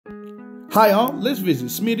Hi all, let's visit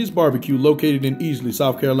Smitty's BBQ located in Easley,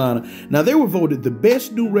 South Carolina. Now they were voted the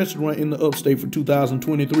best new restaurant in the upstate for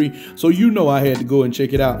 2023, so you know I had to go and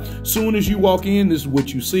check it out. Soon as you walk in, this is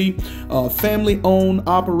what you see. Family owned,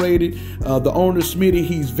 operated. The owner Smitty,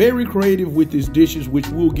 he's very creative with his dishes, which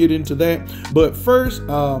we'll get into that. But first,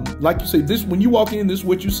 like you say, this when you walk in, this is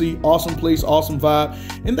what you see. Awesome place, awesome vibe.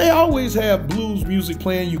 And they always have blues music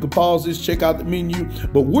playing. You can pause this, check out the menu.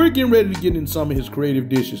 But we're getting ready to get in some of his creative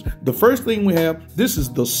dishes. The first thing we have, this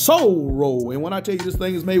is the soul roll. And when I tell you this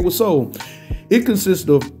thing is made with soul, it consists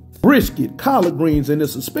of brisket, collard greens, and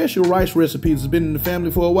it's a special rice recipe that's been in the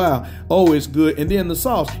family for a while. Oh, it's good. And then the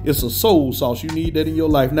sauce, it's a soul sauce. You need that in your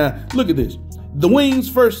life. Now, look at this. The wings,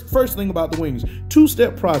 first thing about the wings,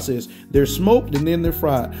 two-step process. They're smoked and then they're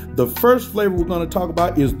fried. The first flavor we're going to talk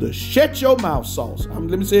about is the shut your mouth sauce.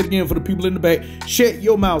 Let me say it again for the people in the back. Shut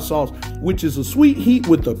your mouth sauce, which is a sweet heat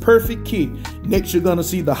with the perfect kick. Next, you're going to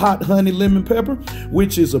see the hot honey lemon pepper,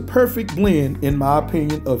 which is a perfect blend, in my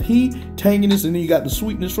opinion, of heat, tanginess, and then you got the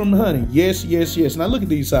sweetness from the honey. Yes, yes, yes. Now look at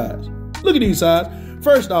these sides. Look at these sides.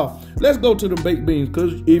 First off, let's go to the baked beans,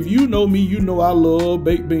 because if you know me, you know I love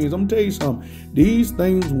baked beans. I'm gonna tell you something. These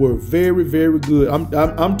things were very, very good.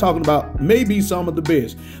 I'm talking about maybe some of the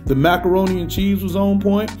best. The macaroni and cheese was on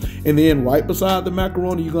point, and then right beside the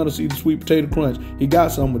macaroni, you're gonna see the sweet potato crunch. He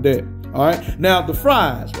got some with that. All right. Now the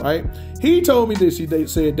fries, right? He told me this. He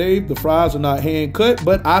said, Dave, the fries are not hand cut,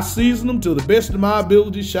 but I season them to the best of my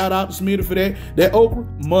ability. Shout out to Smitty for that. That okra,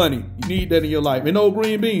 money. You need that in your life. And no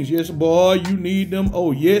green beans. Yes, boy, you need them.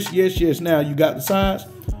 Oh, yes, yes, yes. Now you got the sides.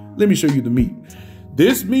 Let me show you the meat.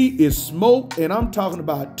 This meat is smoked, and I'm talking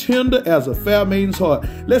about tender as a fair maiden's heart.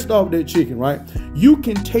 Let's start with that chicken, right? You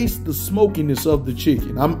can taste the smokiness of the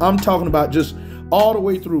chicken. I'm talking about just all the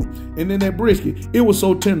way through. And then that brisket, it was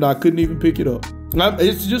so tender I couldn't even pick it up.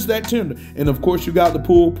 It's just that tender. And of course you got the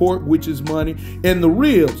pulled pork, which is money, and the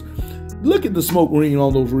ribs. Look at the smoke ring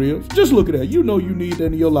on those ribs. Just look at that. You know you need that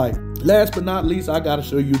in your life. Last but not least, I gotta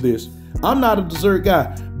show you this. I'm not a dessert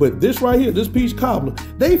guy, but this right here, this peach cobbler,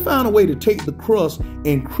 they found a way to take the crust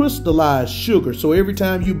and crystallize sugar. So every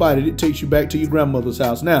time you bite it, it takes you back to your grandmother's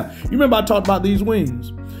house. Now, you remember I talked about these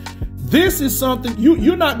wings. This is something,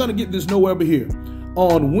 you're not going to get this nowhere but here.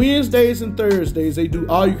 On Wednesdays and Thursdays, they do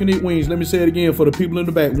all-you-can-eat wings. Let me say it again for the people in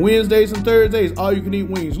the back. Wednesdays and Thursdays, all-you-can-eat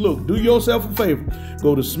wings. Look, do yourself a favor.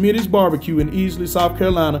 Go to Smitty's BBQ in Easley, South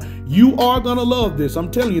Carolina. You are going to love this. I'm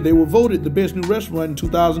telling you, they were voted the best new restaurant in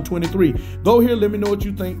 2023. Go here, let me know what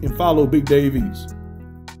you think, and follow Big Dave East.